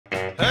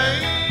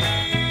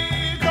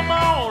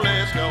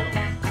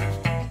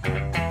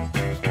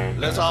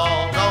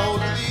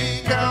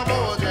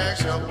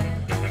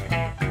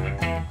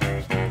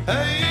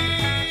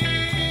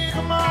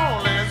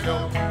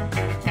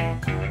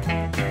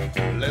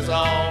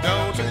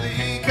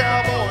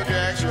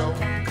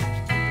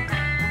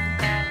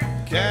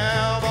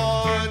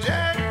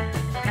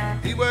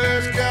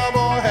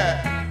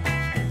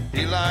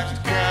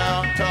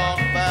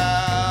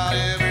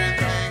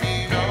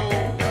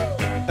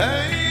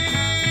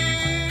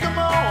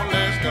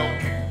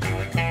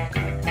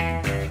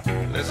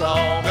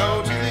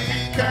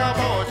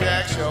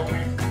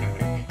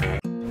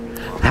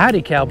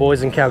Howdy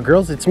cowboys and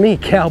cowgirls, it's me,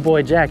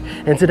 Cowboy Jack,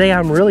 and today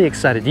I'm really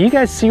excited. Do you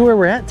guys see where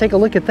we're at? Take a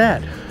look at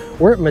that.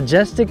 We're at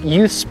Majestic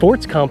Youth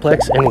Sports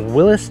Complex in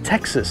Willis,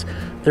 Texas.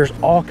 There's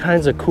all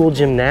kinds of cool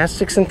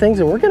gymnastics and things,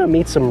 and we're gonna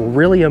meet some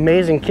really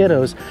amazing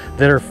kiddos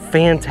that are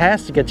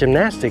fantastic at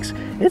gymnastics.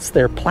 It's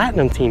their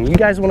platinum team. You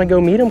guys wanna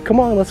go meet them? Come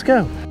on, let's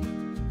go.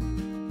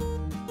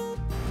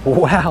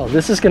 Wow,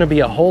 this is gonna be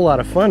a whole lot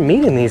of fun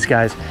meeting these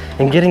guys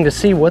and getting to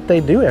see what they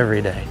do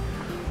every day.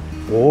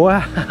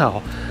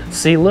 Wow.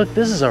 See, look,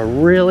 this is a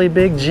really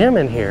big gym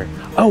in here.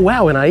 Oh,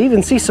 wow, and I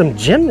even see some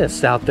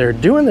gymnasts out there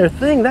doing their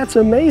thing. That's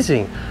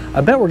amazing.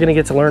 I bet we're gonna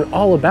get to learn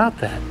all about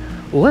that.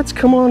 Let's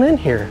come on in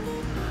here.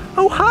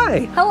 Oh,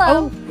 hi. Hello.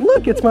 Oh,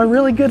 look, it's my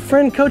really good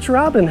friend, Coach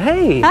Robin.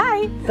 Hey.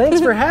 Hi. Thanks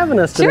for having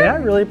us today. Sure. I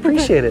really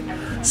appreciate it.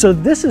 So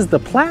this is the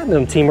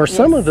Platinum team, or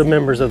some of the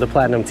members of the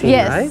Platinum team,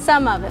 right? Yes,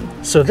 some of them.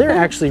 So they're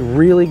actually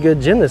really good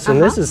gymnasts,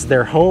 and this is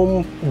their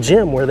home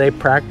gym where they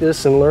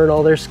practice and learn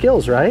all their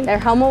skills, right? They're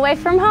home away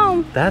from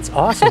home. That's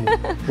awesome.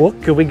 Well,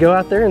 could we go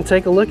out there and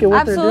take a look at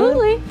what they're doing?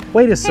 Absolutely.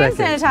 Wait a second.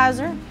 Hand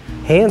sanitizer.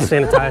 Hand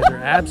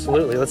sanitizer,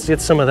 absolutely. Let's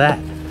get some of that.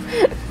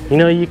 You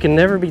know, you can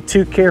never be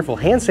too careful.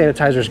 Hand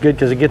sanitizer is good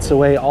because it gets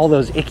away all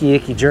those icky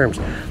germs.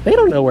 They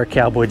don't know where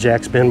Cowboy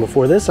Jack's been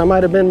before this. I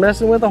might have been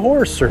messing with a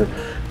horse or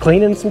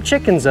cleaning some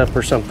chickens up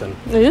or something.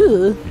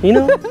 Ooh. You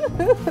know,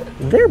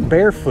 they're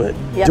barefoot.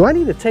 Yep. Do I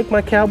need to take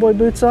my cowboy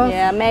boots off?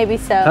 Yeah, maybe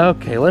so.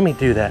 Okay, let me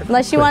do that.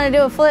 Unless you want to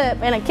do a flip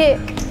and a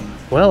kick.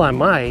 Well, I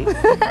might.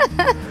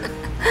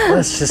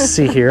 Let's just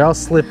see here. I'll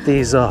slip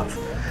these off.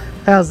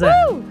 How's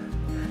that? Woo!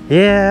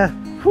 Yeah.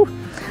 Whew.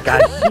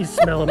 Gosh, she's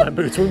smelling my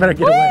boots. We better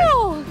get away.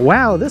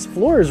 Wow, this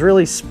floor is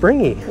really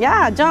springy.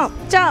 Yeah, jump,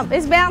 jump.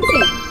 It's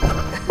bouncy.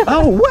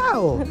 Oh,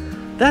 wow.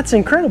 That's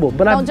incredible.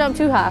 But Don't jump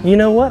too high. You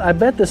know what? I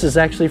bet this is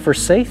actually for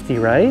safety,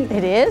 right?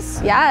 It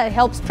is. Yeah, it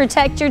helps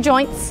protect your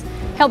joints.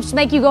 Helps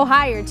make you go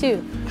higher,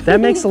 too.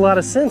 That makes a lot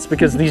of sense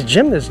because these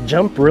gymnasts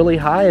jump really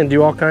high and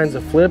do all kinds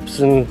of flips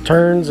and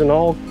turns and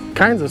all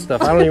kinds of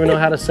stuff. I don't even know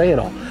how to say it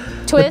all.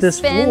 Twist, but this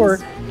spins. floor,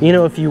 you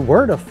know, if you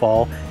were to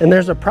fall, and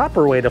there's a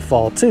proper way to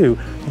fall too,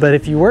 but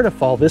if you were to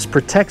fall, this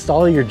protects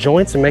all of your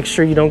joints and makes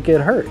sure you don't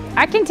get hurt.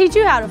 I can teach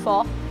you how to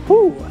fall.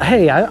 Whew,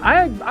 hey,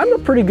 I'm a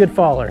pretty good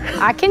faller.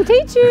 I can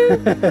teach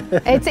you.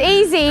 It's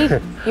easy.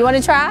 You want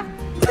to try?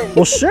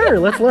 Well, sure,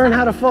 let's learn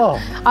how to fall.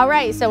 All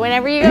right, so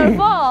whenever you go to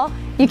fall,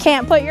 you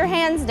can't put your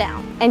hands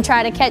down and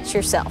try to catch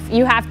yourself.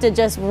 You have to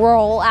just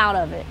roll out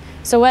of it.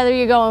 So whether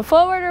you're going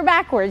forward or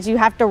backwards, you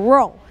have to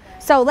roll.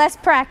 So let's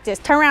practice.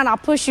 Turn around, I'll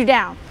push you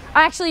down.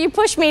 Actually, you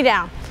push me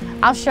down.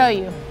 I'll show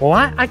you. Well,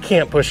 I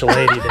can't push a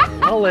lady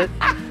down. I'll let...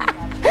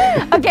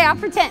 Okay, I'll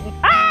pretend.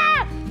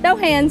 Ah! No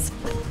hands.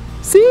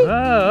 See?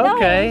 Oh,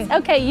 okay. No hands.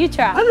 Okay, you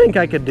try. I think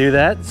I could do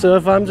that. So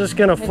if I'm just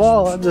gonna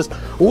fall, I'll just,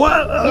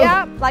 whoa!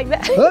 Yeah, like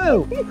that.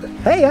 Whoa!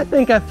 Hey, I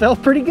think I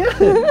felt pretty good.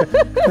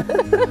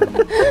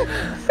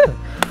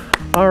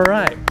 All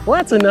right, well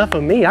that's enough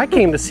of me. I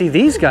came to see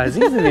these guys.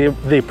 These are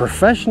the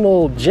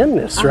professional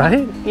gymnasts,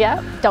 right?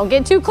 Yeah, don't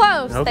get too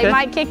close. Okay. They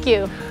might kick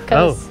you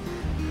because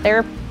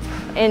they're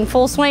in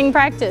full swing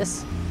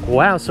practice.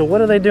 Wow, so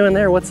what are they doing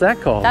there? What's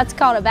that called? That's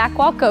called a back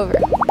walkover.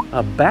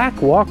 A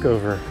back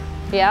walkover.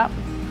 Yeah.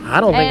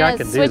 I don't think I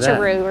could do that.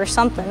 Switcheroo or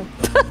something.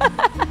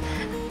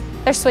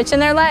 They're switching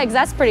their legs.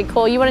 That's pretty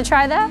cool. You want to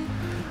try that?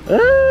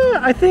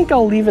 I think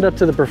I'll leave it up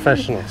to the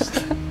professionals.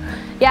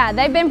 Yeah,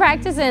 they've been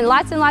practicing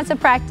lots and lots of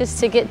practice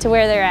to get to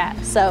where they're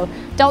at. So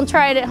don't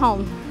try it at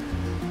home.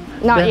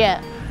 Not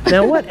yet.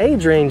 Now, what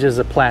age range is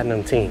a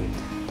platinum team?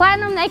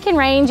 Platinum, they can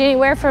range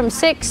anywhere from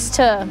 6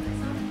 to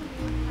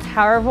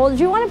however old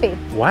you want to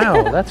be.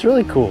 Wow, that's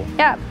really cool.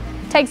 Yeah,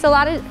 takes a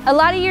lot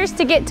of years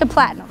to get to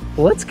platinum.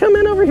 Let's come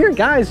in over here,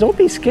 guys. Don't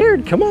be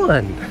scared. Come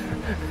on.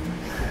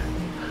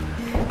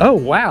 Oh,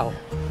 wow.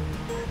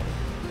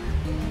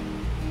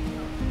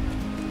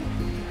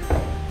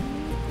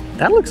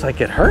 That looks like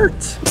it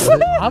hurts.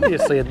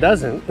 Obviously, it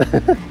doesn't.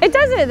 It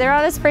doesn't. They're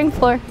on a spring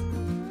floor.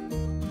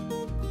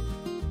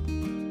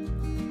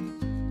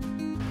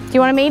 Do you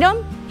want to meet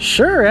them?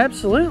 Sure,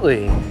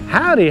 absolutely.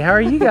 Howdy, how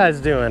are you guys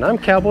doing? I'm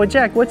Cowboy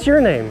Jack. What's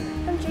your name?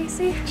 I'm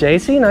JC.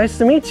 JC, nice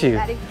to meet you.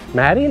 Maddie.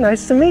 Maddie,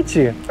 nice to meet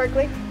you.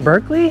 Berkeley.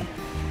 Berkeley?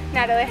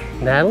 Natalie.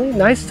 Natalie,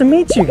 nice to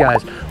meet you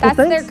guys. That's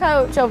their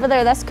coach over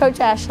there. That's Coach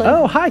Ashley.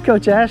 Oh, hi,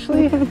 Coach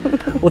Ashley.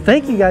 Well,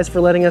 thank you guys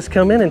for letting us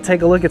come in and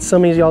take a look at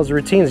some of y'all's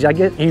routines.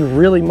 You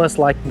really must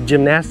like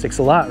gymnastics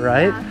a lot,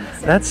 right? Yeah,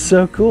 that's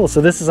so cool.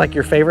 So this is like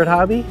your favorite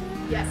hobby?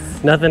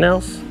 Yes. Nothing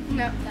else?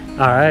 No.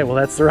 All right, well,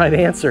 that's the right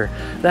answer.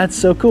 That's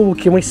so cool. Well,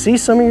 can we see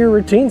some of your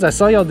routines? I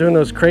saw y'all doing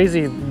those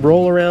crazy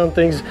roll around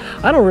things.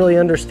 I don't really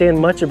understand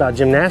much about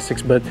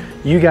gymnastics, but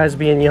you guys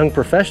being young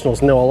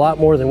professionals know a lot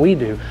more than we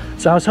do.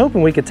 So I was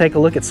hoping we could take a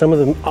look at some of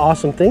the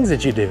awesome things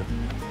that you do.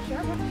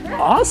 Sure.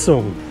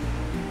 Awesome.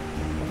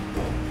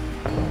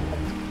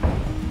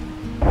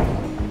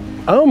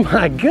 Oh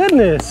my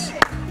goodness.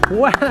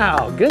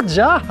 Wow, good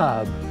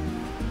job.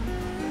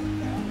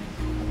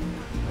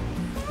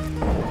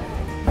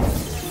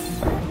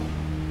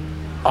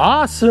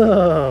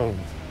 Awesome.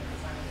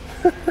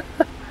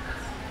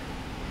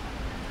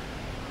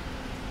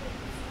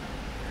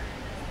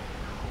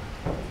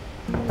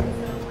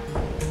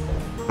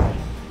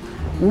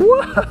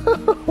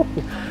 Whoa!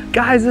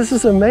 Guys, this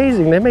is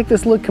amazing. They make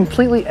this look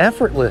completely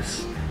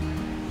effortless.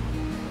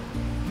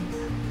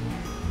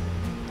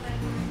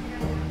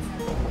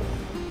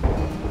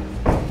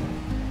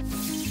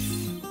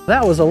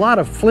 That was a lot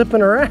of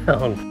flipping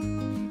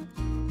around.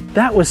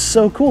 That was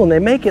so cool, and they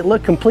make it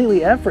look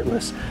completely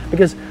effortless.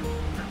 Because,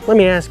 let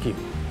me ask you,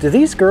 do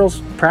these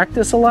girls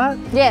practice a lot?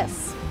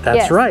 Yes.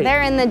 That's right.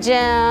 They're in the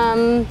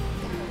gym,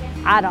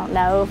 I don't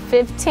know,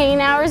 15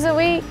 hours a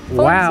week? 14,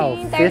 wow,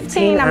 13,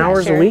 15 I'm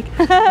hours not sure. a week?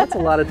 That's a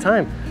lot of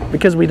time.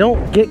 Because we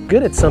don't get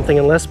good at something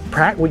unless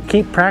we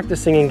keep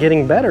practicing and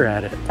getting better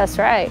at it. That's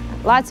right.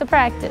 Lots of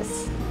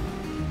practice.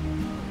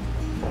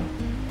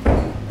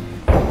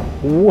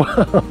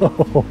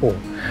 Whoa!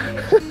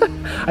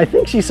 I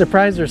think she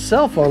surprised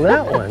herself on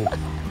that one.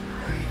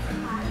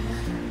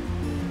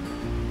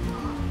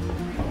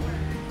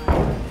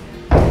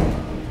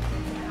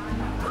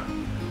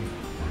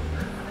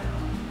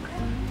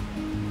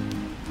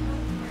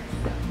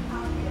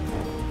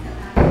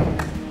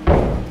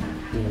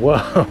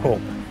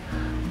 Whoa!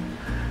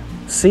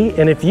 See,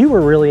 and if you were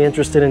really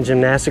interested in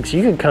gymnastics,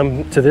 you could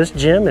come to this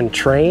gym and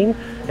train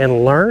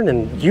and learn,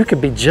 and you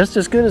could be just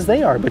as good as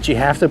they are, but you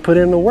have to put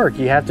in the work.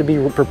 You have to be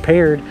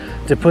prepared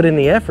to put in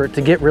the effort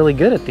to get really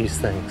good at these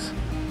things.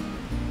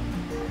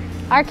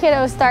 Our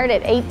kiddos start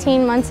at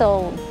 18 months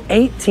old.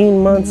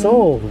 18 months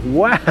old,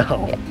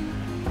 wow. Yeah.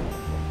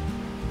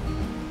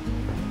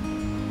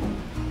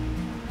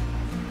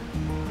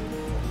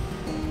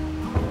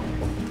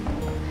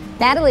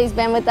 Natalie's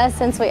been with us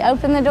since we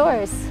opened the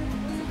doors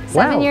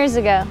 7 years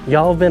ago.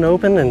 Y'all have been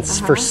open and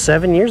for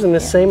 7 years in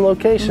this same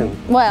location?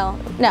 Well,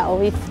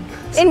 no,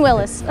 in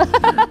Willis.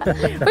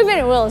 We've been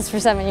in Willis for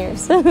 7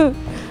 years.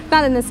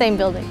 Not in the same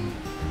building.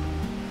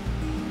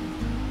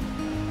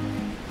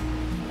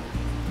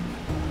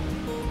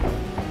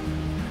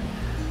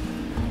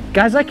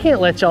 Guys, I can't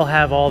let y'all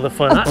have all the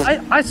fun.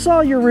 I saw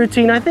your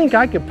routine. I think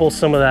I could pull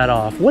some of that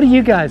off. What do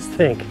you guys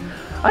think?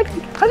 I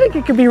think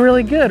it could be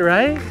really good,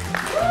 right?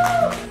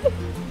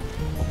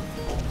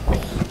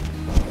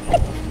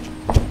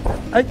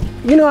 What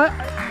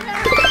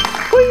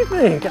do you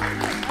think?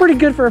 Pretty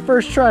good for a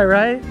first try,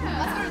 right?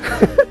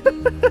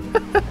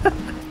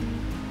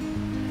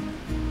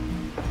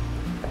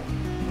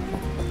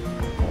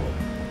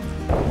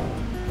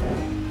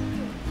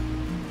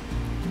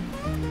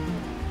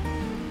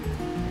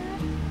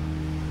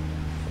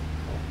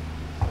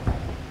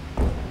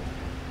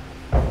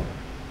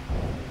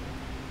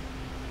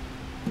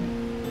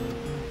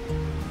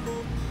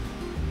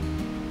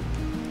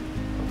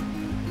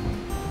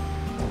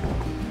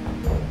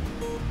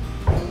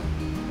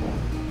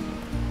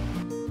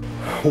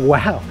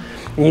 Wow.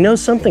 You know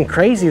something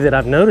crazy that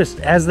I've noticed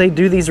as they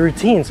do these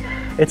routines?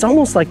 It's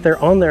almost like they're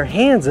on their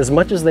hands as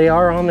much as they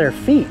are on their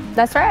feet.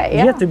 That's right,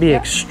 yeah. You have to be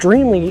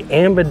extremely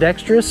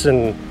ambidextrous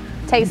and...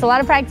 Takes a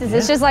lot of practice.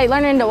 It's just like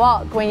learning to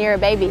walk when you're a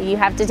baby. You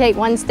have to take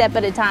one step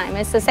at a time.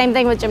 It's the same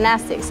thing with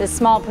gymnastics. It's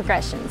small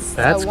progressions.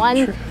 That's so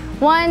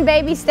one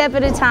baby step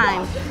at a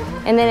time,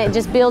 and then it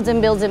just builds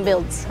and builds and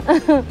builds.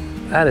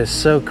 That is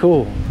so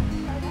cool.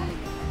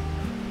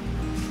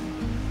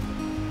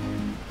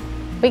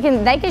 They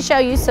can show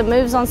you some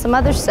moves on some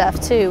other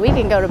stuff too. We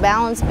can go to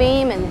balance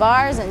beam and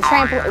bars and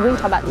trampoline. We can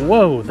talk about.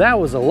 Whoa, that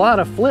was a lot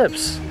of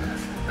flips.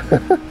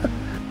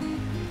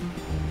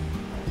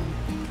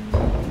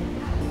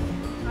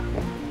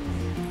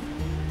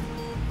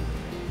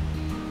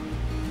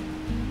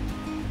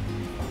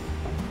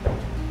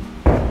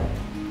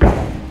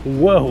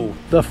 Whoa,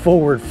 the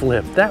forward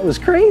flip. That was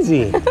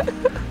crazy.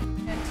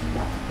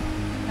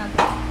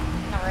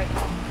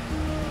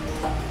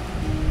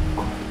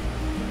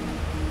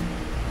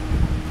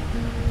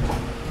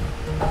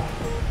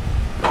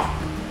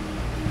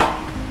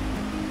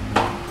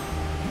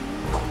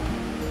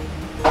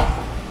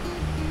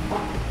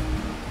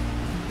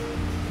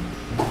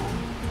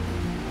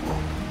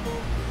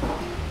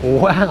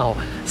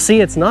 Wow.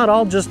 See, it's not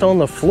all just on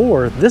the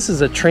floor. This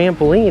is a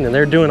trampoline, and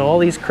they're doing all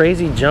these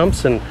crazy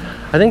jumps, and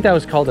I think that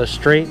was called a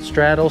straight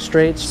straddle,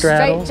 straight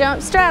straddle. Straight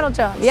jump, straddle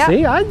jump, yeah.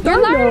 See, I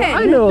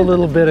know a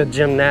little bit of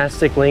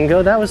gymnastic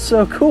lingo. That was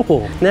so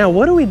cool. Now,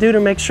 what do we do to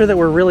make sure that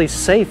we're really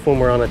safe when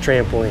we're on a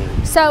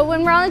trampoline? So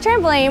when we're on the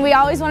trampoline, we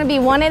always want to be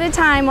one at a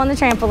time on the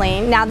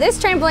trampoline. Now, this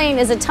trampoline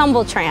is a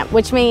tumble tramp,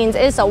 which means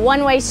it's a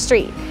one-way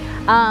street.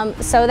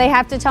 So they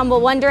have to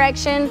tumble one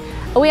direction.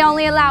 We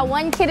only allow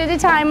one kid at a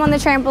time on the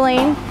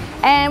trampoline.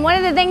 And one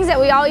of the things that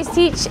we always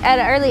teach at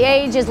an early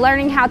age is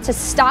learning how to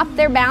stop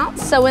their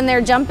bounce. So when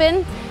they're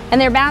jumping and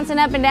they're bouncing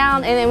up and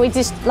down, and then we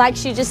just, like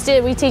she just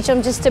did, we teach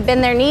them just to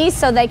bend their knees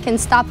so they can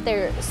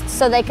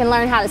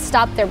learn how to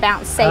stop their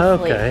bounce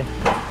safely. Okay.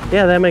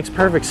 Yeah, that makes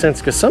perfect sense,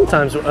 because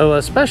sometimes,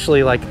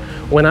 especially like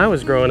when I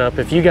was growing up,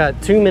 if you got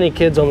too many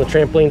kids on the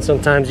trampoline,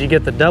 sometimes you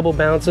get the double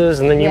bounces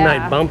and then you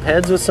might bump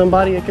heads with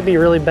somebody. It could be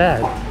really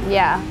bad.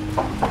 Yeah.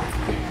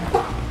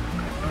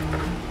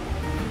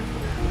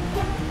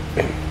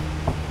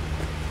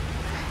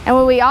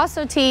 And we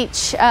also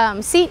teach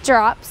seat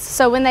drops.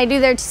 So when they do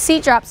their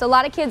seat drops, a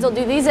lot of kids will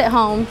do these at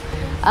home.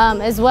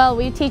 As well,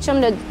 we teach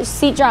them to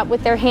seat drop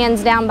with their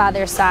hands down by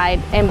their side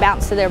and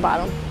bounce to their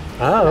bottom.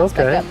 Oh,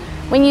 okay.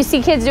 When you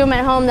see kids do them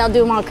at home, they'll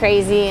do them all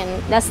crazy,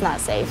 and that's not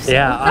safe. So.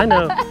 Yeah, I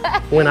know.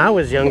 When I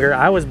was younger,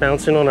 I was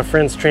bouncing on a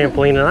friend's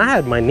trampoline, and I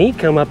had my knee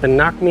come up and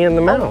knock me in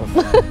the mouth.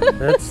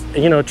 That's,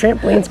 you know,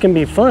 trampolines can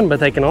be fun,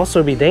 but they can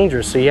also be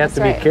dangerous, so you have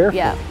to be careful.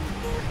 Yeah.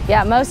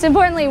 Yeah, most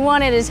importantly,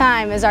 one at a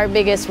time is our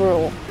biggest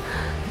rule.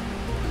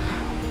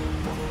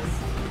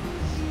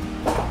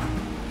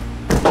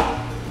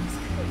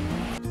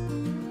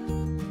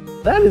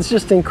 That is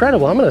just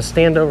incredible. I'm gonna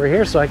stand over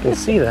here so I can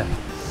see that.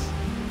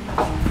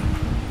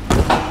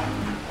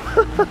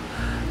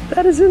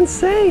 That is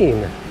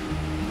insane.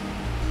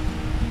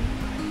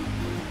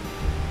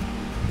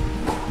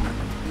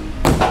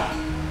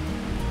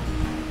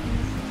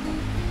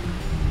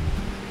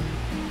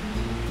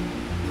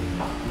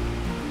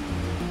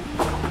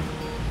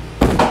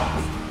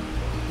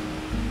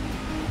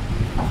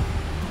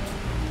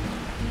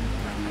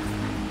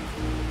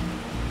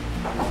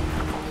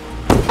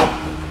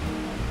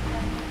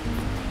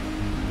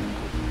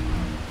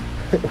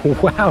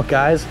 Wow,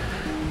 guys,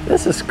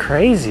 this is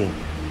crazy.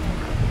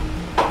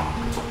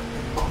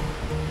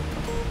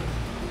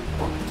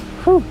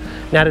 Whew.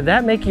 Now, did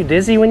that make you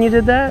dizzy when you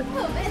did that?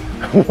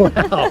 A little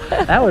bit. Wow,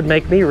 that would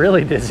make me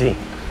really dizzy.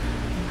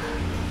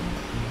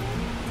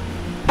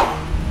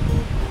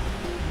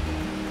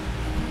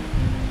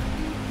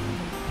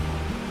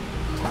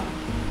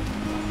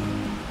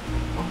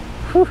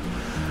 Whew.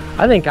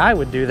 I think I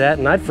would do that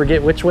and I'd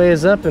forget which way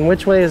is up and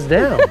which way is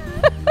down.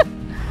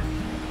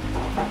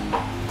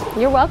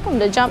 You're welcome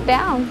to jump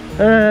down.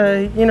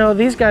 You know,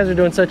 these guys are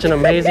doing such an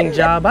amazing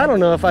job. I don't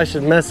know if I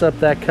should mess up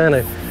that kind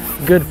of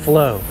good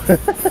flow.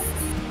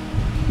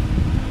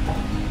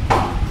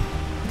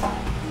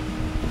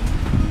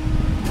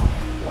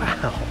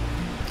 Wow.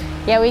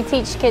 Yeah, we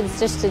teach kids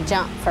just to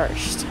jump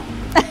first.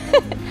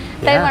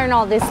 They learn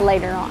all this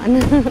later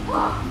on.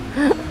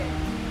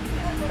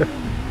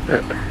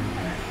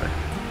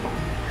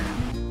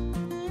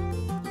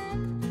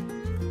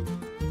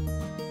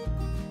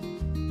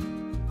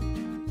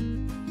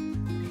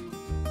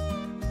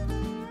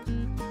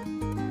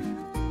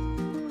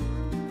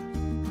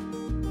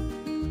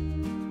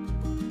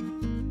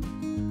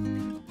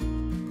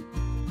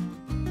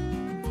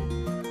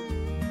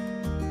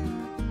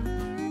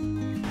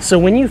 So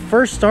when you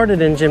first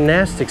started in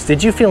gymnastics,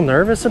 did you feel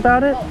nervous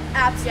about it? Oh,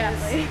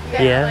 absolutely.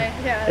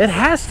 Yeah. It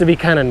has to be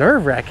kind of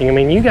nerve-wracking. I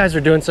mean, you guys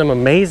are doing some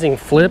amazing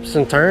flips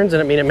and turns,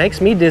 and I mean, it makes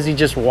me dizzy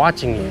just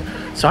watching you.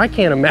 So I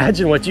can't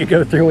imagine what you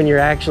go through when you're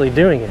actually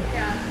doing it.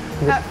 Yeah.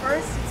 At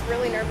first, it's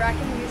really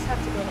nerve-wracking. You just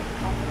have to build up the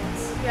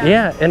confidence.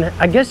 Yeah, and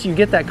I guess you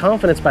get that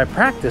confidence by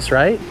practice,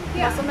 right?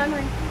 Yeah. Muscle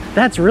memory.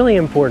 That's really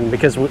important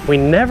because we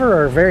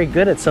never are very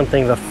good at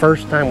something the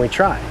first time we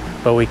try.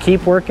 But we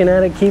keep working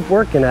at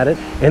it,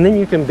 and then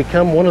you can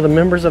become one of the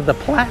members of the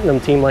platinum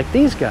team like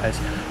these guys,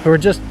 who are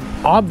just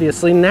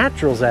obviously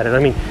naturals at it. I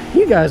mean,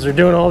 you guys are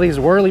doing all these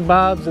whirly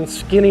bobs and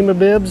skinny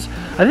mabibs.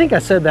 I think I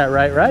said that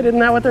right? Isn't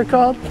that what they're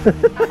called?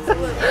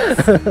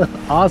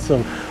 Absolutely.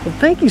 Awesome. Well,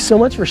 thank you so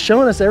much for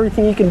showing us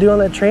everything you can do on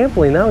that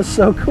trampoline. That was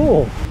so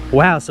cool.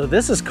 Wow, so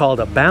this is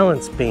called a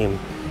balance beam,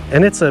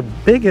 and it's a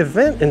big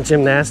event in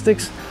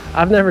gymnastics.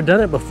 I've never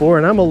done it before,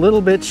 and I'm a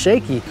little bit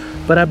shaky.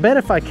 But I bet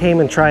if I came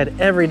and tried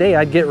every day,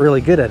 I'd get really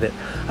good at it.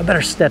 I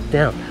better step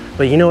down.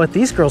 But you know what?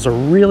 These girls are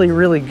really,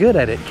 really good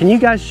at it. Can you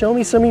guys show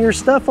me some of your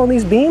stuff on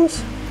these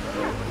beams?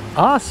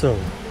 Awesome.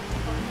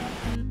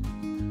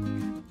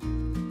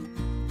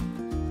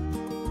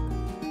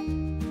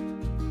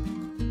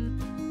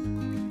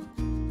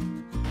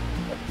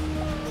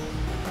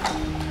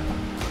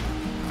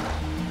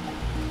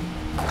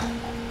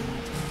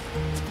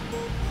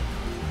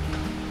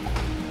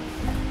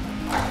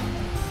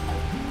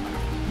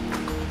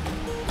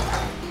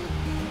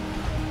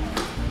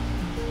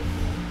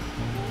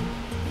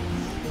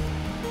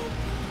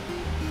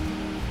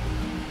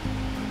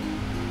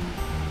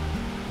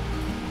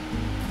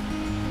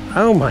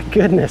 Oh my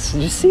goodness,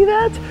 did you see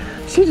that?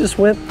 She just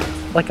went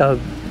like a,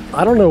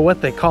 I don't know what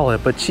they call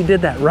it, but she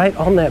did that right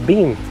on that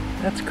beam.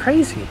 That's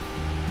crazy.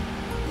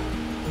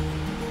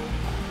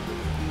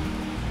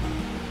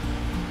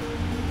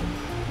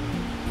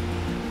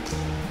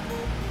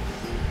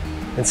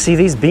 And see,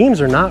 these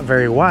beams are not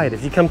very wide.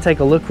 If you come take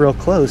a look real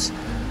close,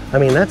 I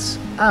mean, that's,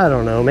 I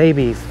don't know,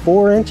 maybe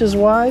 4 inches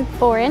wide?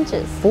 4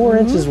 inches. 4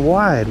 inches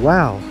wide,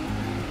 wow.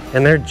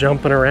 And they're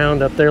jumping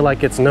around up there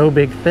like it's no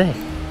big thing.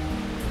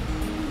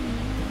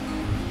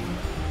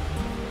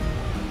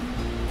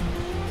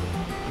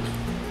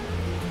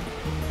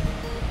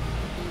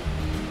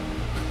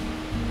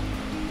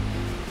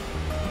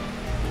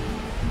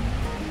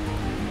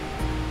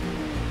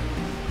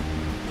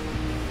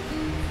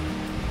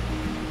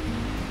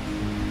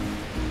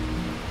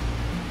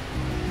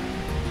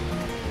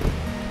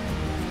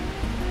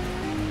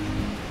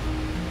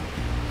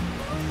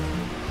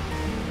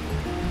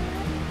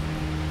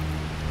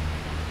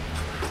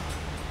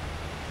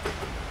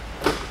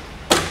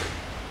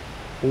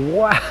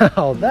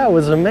 Wow, that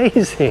was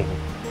amazing.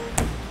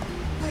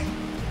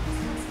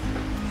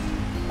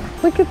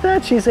 Look at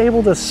that, she's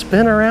able to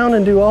spin around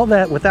and do all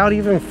that without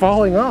even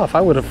falling off.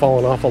 I would have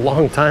fallen off a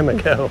long time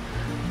ago.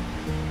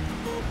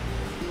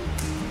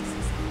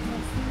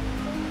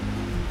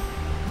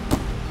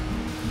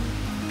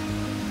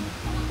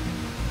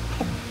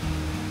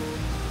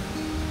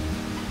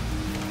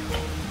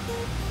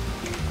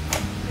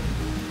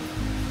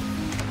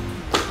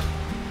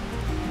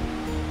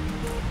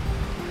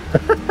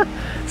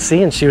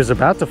 See, and she was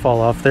about to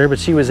fall off there, but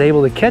she was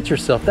able to catch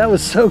herself. That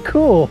was so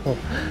cool.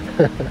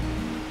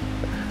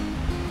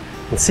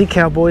 And see,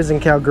 cowboys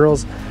and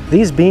cowgirls,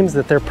 these beams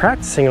that they're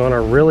practicing on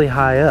are really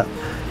high up.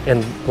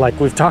 And like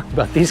we've talked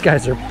about, these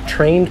guys are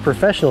trained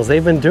professionals.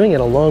 They've been doing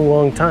it a long,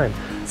 long time.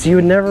 So you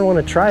would never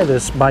want to try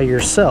this by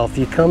yourself.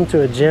 You come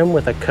to a gym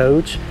with a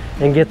coach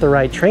and get the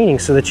right training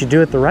so that you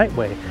do it the right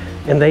way.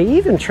 And they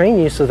even train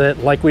you so that,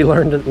 like we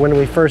learned when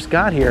we first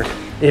got here,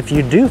 if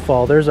you do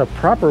fall, there's a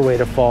proper way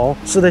to fall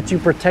so that you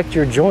protect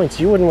your joints.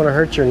 You wouldn't want to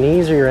hurt your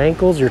knees or your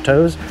ankles, your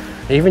toes,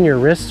 even your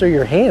wrists or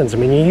your hands. I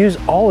mean, you use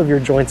all of your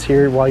joints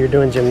here while you're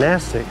doing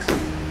gymnastics.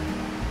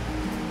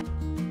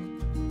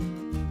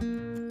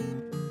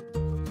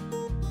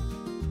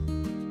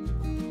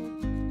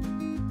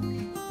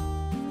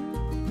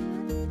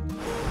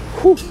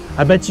 Whew.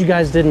 I bet you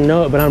guys didn't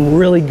know it, but I'm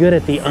really good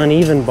at the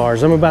uneven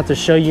bars. I'm about to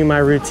show you my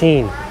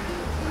routine.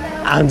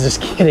 I'm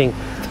just kidding.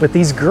 But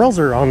these girls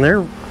are on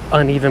their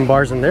uneven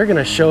bars and they're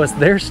gonna show us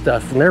their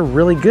stuff, and they're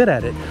really good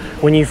at it.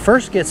 When you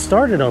first get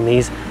started on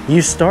these,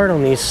 you start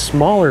on these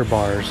smaller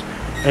bars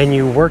and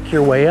you work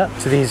your way up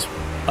to these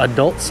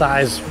adult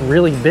size,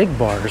 really big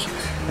bars.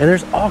 And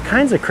there's all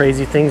kinds of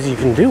crazy things you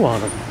can do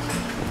on them.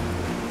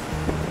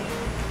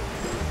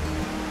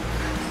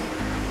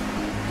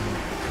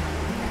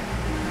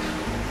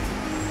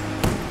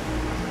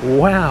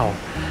 Wow.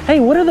 Hey,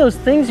 what are those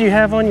things you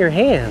have on your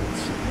hands?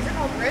 These are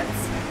called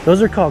grips.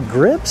 Those are called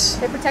grips?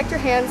 They protect your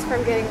hands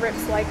from getting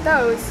rips like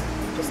those,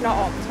 just not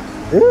all the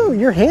time. Ooh,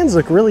 your hands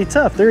look really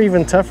tough. They're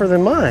even tougher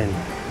than mine.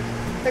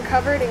 They're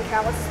covered in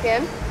callus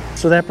skin.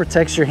 So that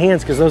protects your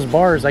hands, because those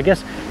bars, I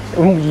guess,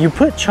 you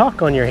put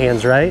chalk on your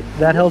hands, right?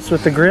 That helps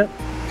with the grip?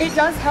 It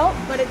does help,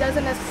 but it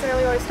doesn't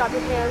necessarily always stop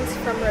your hands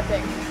from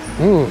ripping.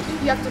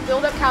 You have to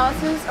build up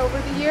calluses over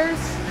the years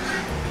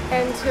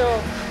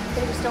until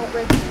they just don't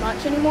rip as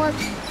much anymore.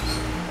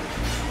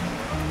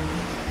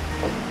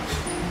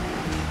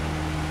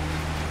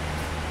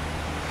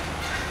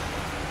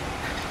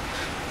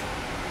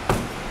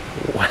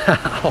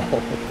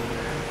 Wow.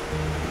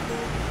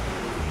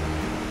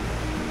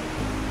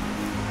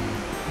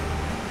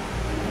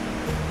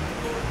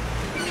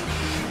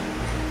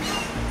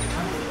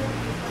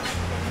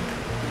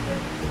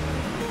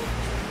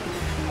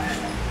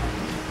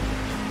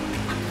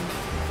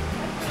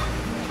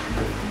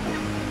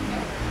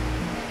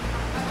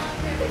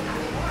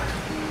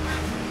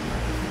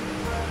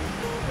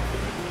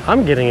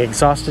 I'm getting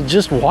exhausted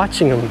just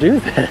watching them do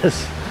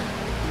this.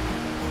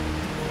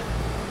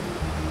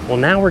 Well,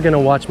 now we're gonna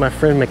watch my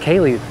friend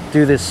McKaylee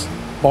do this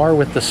bar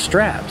with the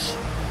straps.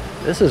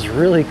 This is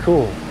really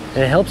cool. And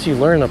it helps you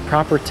learn the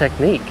proper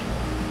technique.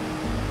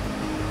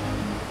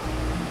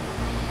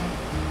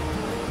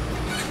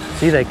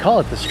 See, they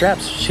call it the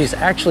straps. She's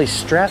actually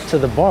strapped to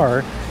the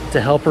bar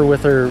to help her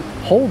with her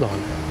hold on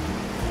it.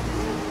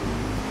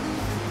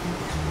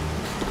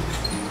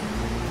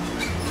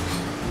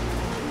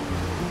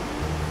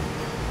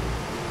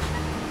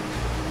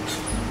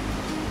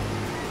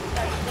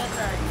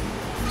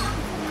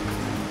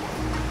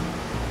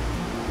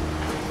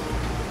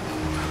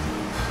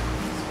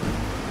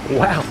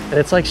 Wow, and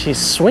it's like she's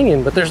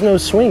swinging, but there's no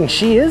swing.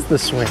 She is the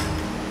swing.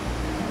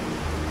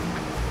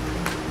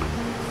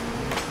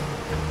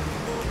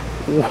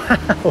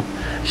 Wow,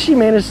 she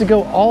managed to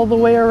go all the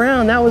way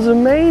around. That was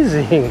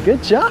amazing.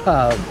 Good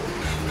job.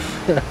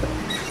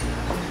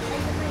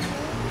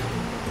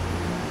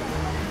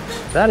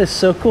 That is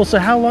so cool. So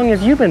how long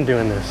have you been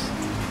doing this?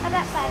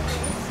 About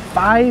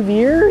 5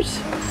 years.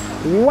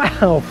 5 years?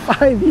 Wow,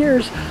 5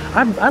 years.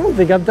 I don't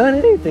think I've done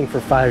anything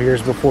for 5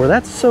 years before.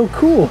 That's so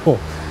cool.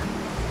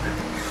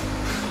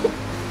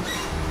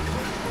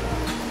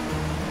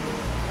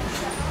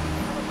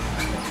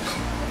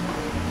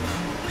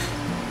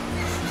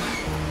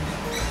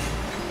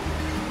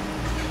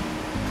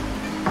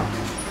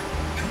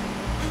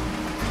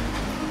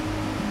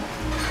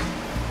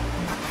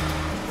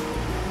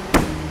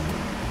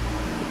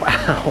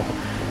 Wow.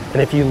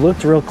 And if you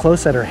looked real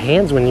close at her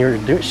hands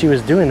when she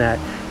was doing that,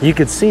 you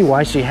could see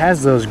why she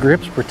has those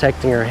grips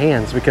protecting her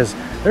hands, because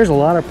there's a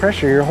lot of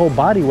pressure. Your whole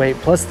body weight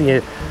plus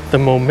the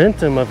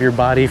momentum of your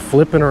body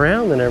flipping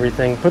around and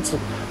everything puts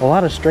a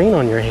lot of strain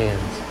on your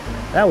hands.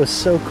 That was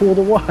so cool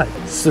to watch.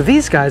 So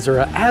these guys are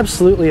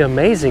absolutely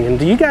amazing. And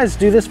do you guys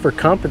do this for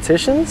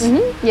competitions?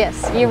 Mm-hmm.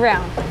 Yes, year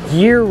round.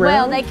 Year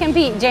round? Well, they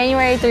compete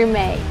January through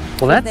May.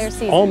 Well,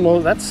 that's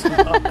almost,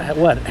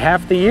 what,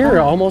 half the year,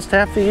 almost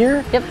half the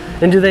year? Yep.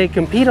 And do they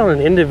compete on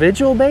an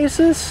individual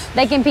basis?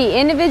 They compete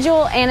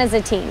individual and as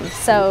a team.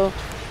 So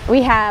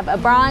We have a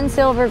bronze,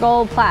 silver,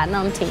 gold,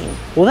 platinum team.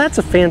 Well, that's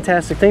a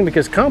fantastic thing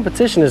because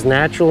competition is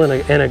natural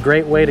and a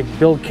great way to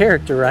build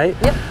character, right?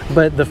 Yep.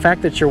 But the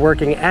fact that you're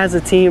working as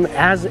a team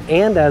as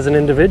an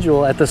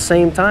individual at the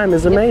same time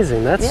is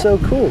amazing. That's so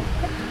cool.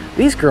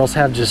 These girls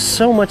have just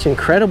so much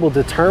incredible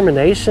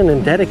determination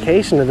and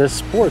dedication to this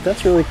sport.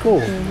 That's really cool.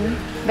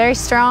 Very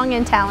strong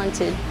and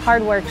talented,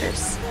 hard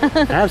workers.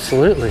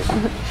 Absolutely.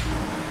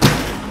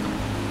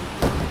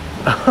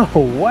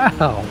 Oh,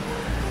 wow.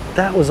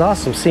 That was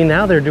awesome. See,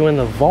 now they're doing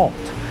the vault.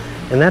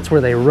 And that's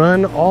where they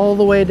run all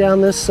the way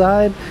down this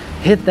side,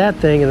 hit that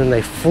thing, and then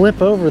they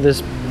flip over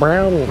this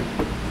brown.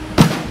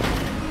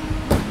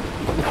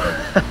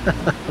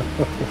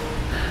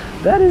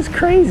 That is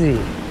crazy.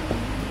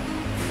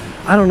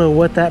 I don't know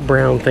what that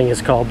brown thing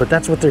is called, but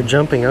that's what they're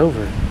jumping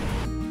over.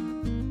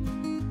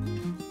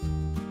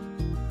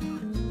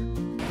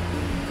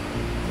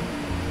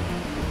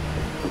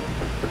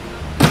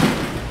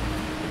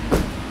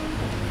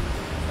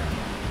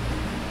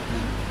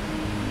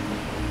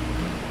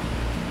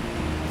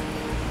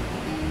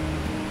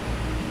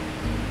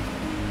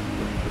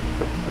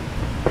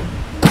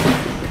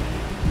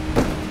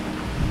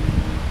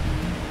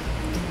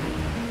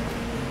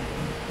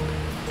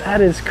 That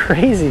is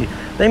crazy.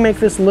 They make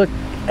this look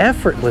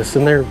effortless,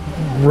 and they're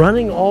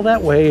running all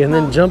that way and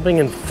then jumping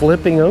and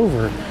flipping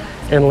over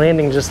and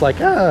landing just like,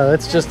 oh,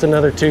 it's just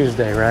another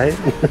Tuesday, right?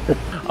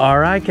 All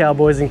right,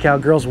 cowboys and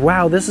cowgirls,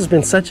 wow, this has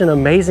been such an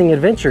amazing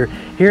adventure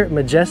here at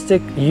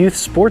Majestic Youth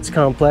Sports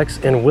Complex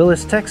in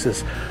Willis,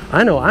 Texas.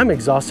 I know I'm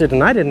exhausted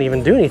and I didn't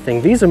even do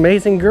anything. These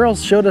amazing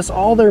girls showed us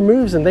all their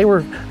moves and they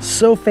were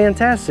so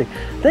fantastic.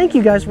 Thank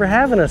you guys for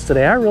having us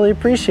today. I really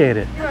appreciate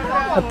it.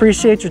 I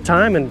appreciate your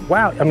time, and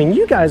wow, I mean,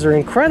 you guys are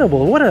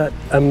incredible. What an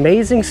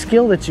amazing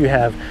skill that you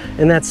have,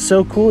 and that's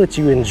so cool that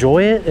you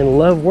enjoy it and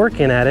love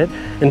working at it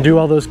and do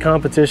all those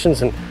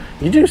competitions, and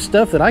you do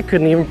stuff that I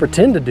couldn't even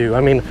pretend to do.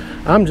 I mean,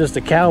 I'm just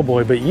a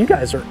cowboy, but you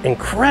guys are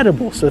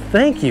incredible, so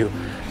thank you.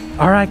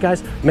 All right,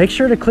 guys, make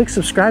sure to click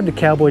subscribe to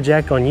Cowboy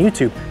Jack on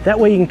YouTube. That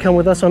way you can come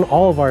with us on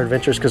all of our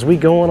adventures because we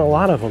go on a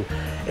lot of them.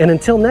 And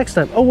until next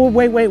time, oh,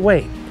 well,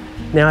 wait.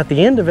 Now, at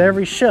the end of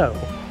every show,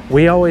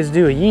 we always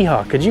do a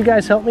yeehaw. Could you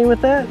guys help me with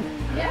that?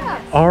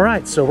 Yeah. All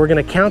right, so we're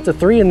gonna count to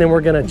 3 and then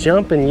we're gonna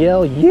jump and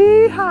yell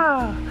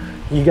yeehaw.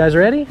 You guys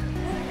ready?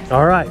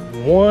 All right,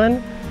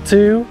 1,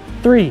 2,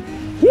 3.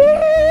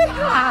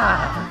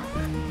 Yeehaw!